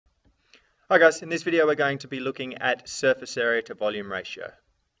Hi guys, in this video we're going to be looking at surface area to volume ratio.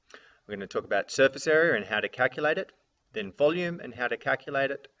 We're going to talk about surface area and how to calculate it, then volume and how to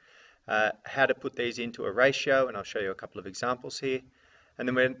calculate it, how to put these into a ratio, and I'll show you a couple of examples here. And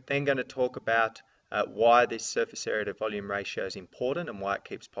then we're then going to talk about why this surface area to volume ratio is important and why it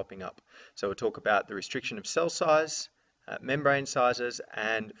keeps popping up. So we'll talk about the restriction of cell size, membrane sizes,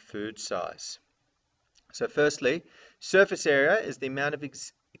 and food size. So firstly, surface area is the amount of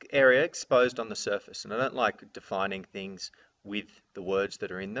area exposed on the surface, and I don't like defining things with the words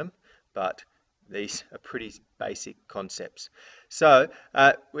that are in them, but these are pretty basic concepts. So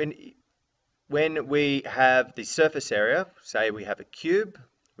when we have the surface area, say we have a cube,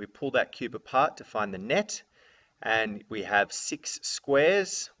 we pull that cube apart to find the net, and we have 6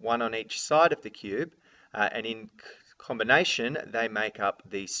 squares, one on each side of the cube, and in combination they make up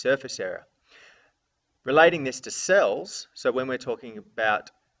the surface area. Relating this to cells, so when we're talking about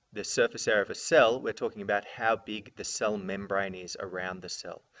the surface area of a cell, we're talking about how big the cell membrane is around the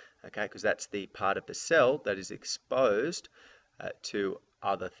cell, okay, because that's the part of the cell that is exposed to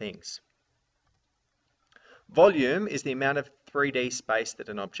other things. Volume is the amount of 3D space that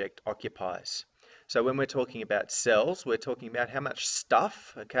an object occupies. So when we're talking about cells, we're talking about how much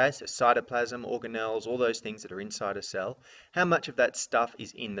stuff, okay, so cytoplasm, organelles, all those things that are inside a cell, how much of that stuff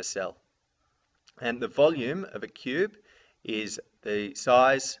is in the cell. And the volume of a cube is the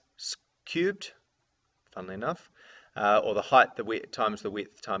size cubed, funnily enough, or the height, the width times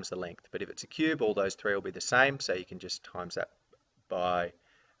the length. But if it's a cube, all those three will be the same, so you can just times that by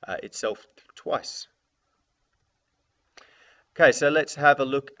itself twice. Okay, so let's have a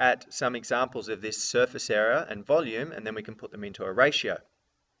look at some examples of this surface area and volume, and then we can put them into a ratio.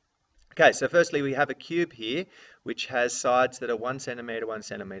 Okay, so firstly we have a cube here which has sides that are 1 centimeter, 1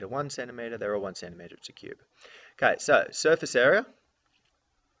 centimeter, 1 centimeter. They're all 1 centimeter. It's a cube. Okay, so surface area.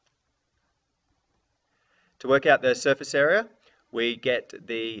 To work out the surface area, we get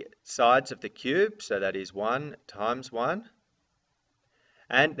the sides of the cube, so that is 1 times 1.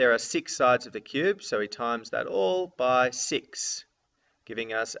 And there are 6 sides of the cube, so we times that all by 6,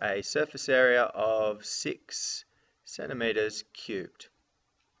 giving us a surface area of 6 centimeters cubed.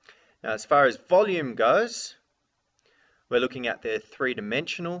 Now, as far as volume goes, we're looking at the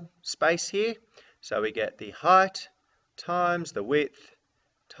three-dimensional space here. So we get the height times the width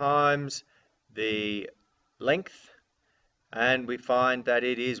times the length, and we find that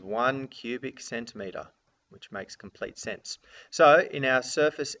it is 1 cubic centimeter, which makes complete sense. So in our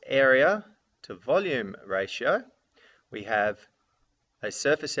surface area to volume ratio, we have a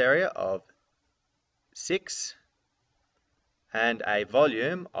surface area of 6 and a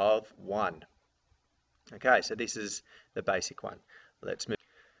volume of 1. Okay, so this is the basic one. Let's move.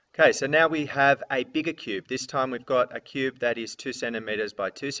 Okay, so now we have a bigger cube. This time we've got a cube that is 2 centimeters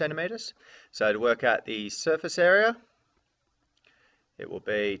by 2 centimeters. So to work out the surface area, it will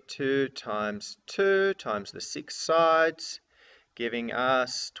be 2 times the 6 sides, giving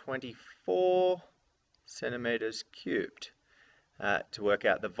us 24 centimeters cubed. To work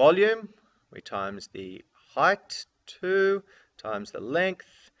out the volume, we times the height, 2 times the length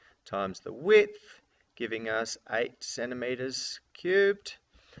times the width, giving us 8 centimeters cubed,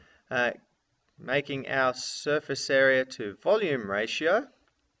 making our surface area to volume ratio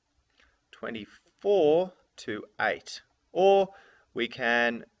 24 to 8. Or we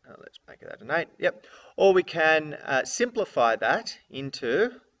can, let's make that an 8, yep. Or we can simplify that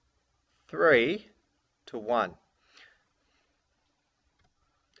into 3 to 1.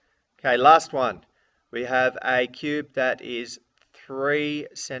 Okay, last one. We have a cube that is 3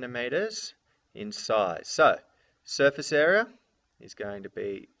 centimeters in size. So, surface area is going to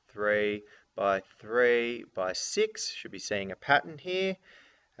be 3 by 3 by 6. Should be seeing a pattern here.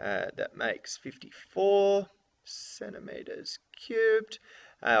 That makes 54 centimeters cubed.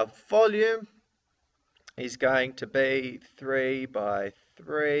 Our volume is going to be 3 by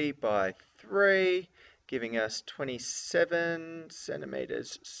 3 by 3, giving us 27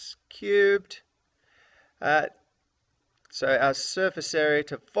 centimeters cubed. So our surface area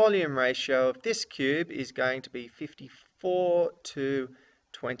to volume ratio of this cube is going to be 54 to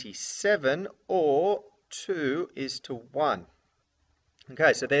 27, or 2 is to 1.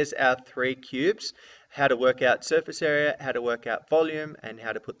 Okay, so there's our 3 cubes, how to work out surface area, how to work out volume, and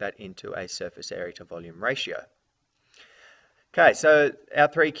how to put that into a surface area to volume ratio. Okay, so our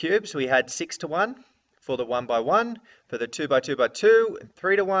 3 cubes, we had 6 to 1 for the 1 by 1, for the 2 by 2 by 2,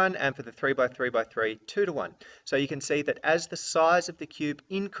 3 to 1, and for the 3 by 3 by 3, 2 to 1. So you can see that as the size of the cube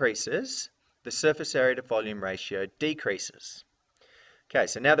increases, the surface area to volume ratio decreases. Okay,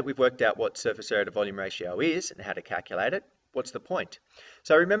 so now that we've worked out what surface area to volume ratio is and how to calculate it, what's the point?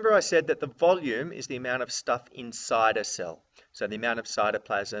 So remember I said that the volume is the amount of stuff inside a cell. So the amount of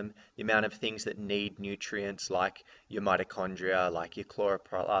cytoplasm, the amount of things that need nutrients like your mitochondria, like your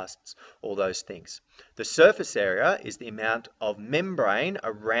chloroplasts, all those things. The surface area is the amount of membrane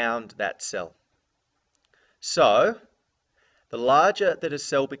around that cell. So the larger that a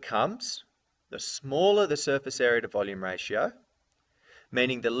cell becomes, the smaller the surface area to volume ratio,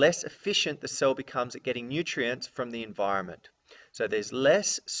 meaning the less efficient the cell becomes at getting nutrients from the environment. So there's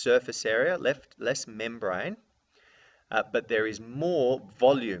less surface area, less membrane, but there is more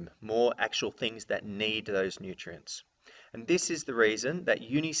volume, more actual things that need those nutrients. And this is the reason that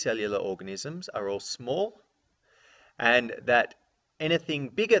unicellular organisms are all small, and that anything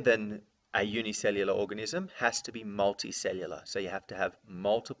bigger than a unicellular organism has to be multicellular. So you have to have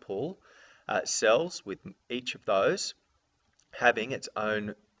multiple cells with each of those having its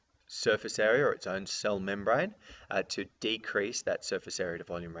own surface area or its own cell membrane to decrease that surface area to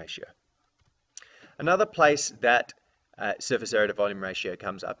volume ratio. Another place that surface area to volume ratio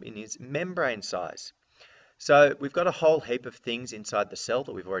comes up in is membrane size. So we've got a whole heap of things inside the cell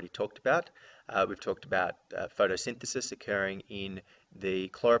that we've already talked about. We've talked about photosynthesis occurring in the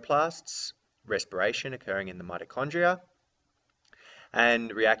chloroplasts, respiration occurring in the mitochondria,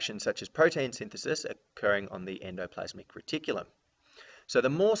 and reactions such as protein synthesis occurring on the endoplasmic reticulum. So the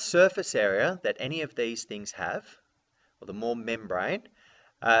more surface area that any of these things have, or the more membrane,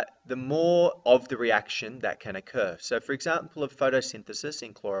 the more of the reaction that can occur. So for example of photosynthesis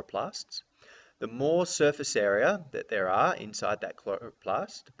in chloroplasts, the more surface area that there is inside the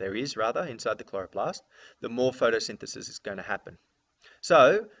chloroplast, the more photosynthesis is going to happen.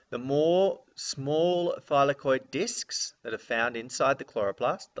 So the more small thylakoid discs that are found inside the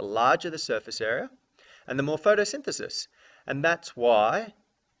chloroplast, the larger the surface area, and the more photosynthesis. And that's why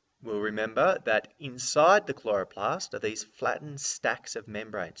we'll remember that inside the chloroplast are these flattened stacks of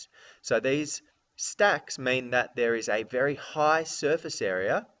membranes. So these stacks mean that there is a very high surface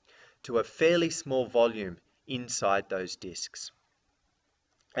area to a fairly small volume inside those discs.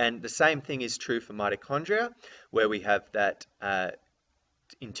 And the same thing is true for mitochondria, where we have that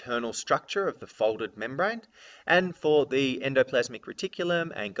internal structure of the folded membrane, and for the endoplasmic reticulum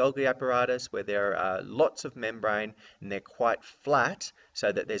and Golgi apparatus, where there are lots of membrane and they're quite flat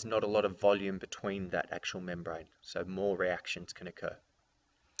so that there's not a lot of volume between that actual membrane, so more reactions can occur.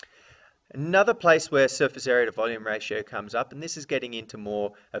 Another place where surface area to volume ratio comes up, and this is getting into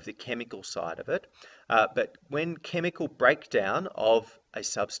more of the chemical side of it, but when chemical breakdown of a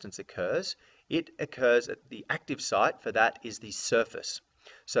substance occurs, it occurs at the active site for that is the surface.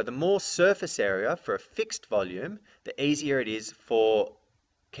 So the more surface area for a fixed volume, the easier it is for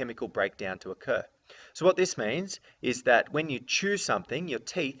chemical breakdown to occur. So what this means is that when you chew something, your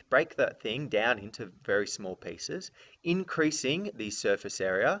teeth break that thing down into very small pieces, increasing the surface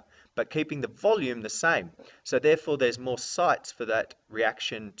area, but keeping the volume the same. So therefore there's more sites for that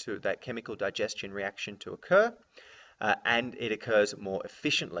reaction to that chemical digestion reaction to occur, and it occurs more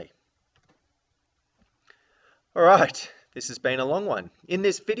efficiently. All right. This has been a long one. In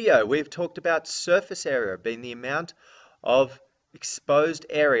this video, we've talked about surface area being the amount of exposed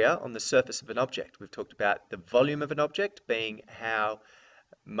area on the surface of an object. We've talked about the volume of an object being how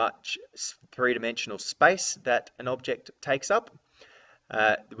much three-dimensional space that an object takes up.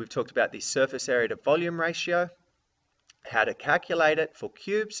 We've talked about the surface area to volume ratio, how to calculate it for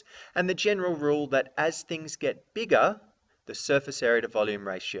cubes, and the general rule that as things get bigger, the surface area to volume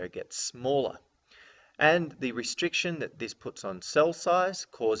ratio gets smaller. And the restriction that this puts on cell size,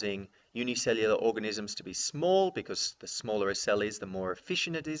 causing unicellular organisms to be small, because the smaller a cell is, the more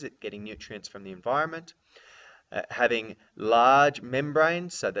efficient it is at getting nutrients from the environment. Having large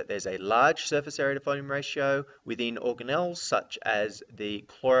membranes so that there's a large surface area to volume ratio within organelles such as the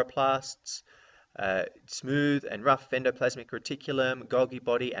chloroplasts, smooth and rough endoplasmic reticulum, Golgi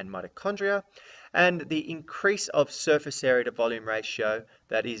body, and mitochondria, and the increase of surface area to volume ratio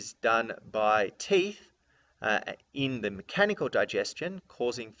that is done by teeth in the mechanical digestion,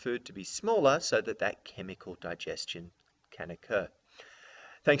 causing food to be smaller so that that chemical digestion can occur.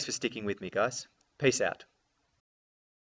 Thanks for sticking with me, guys. Peace out.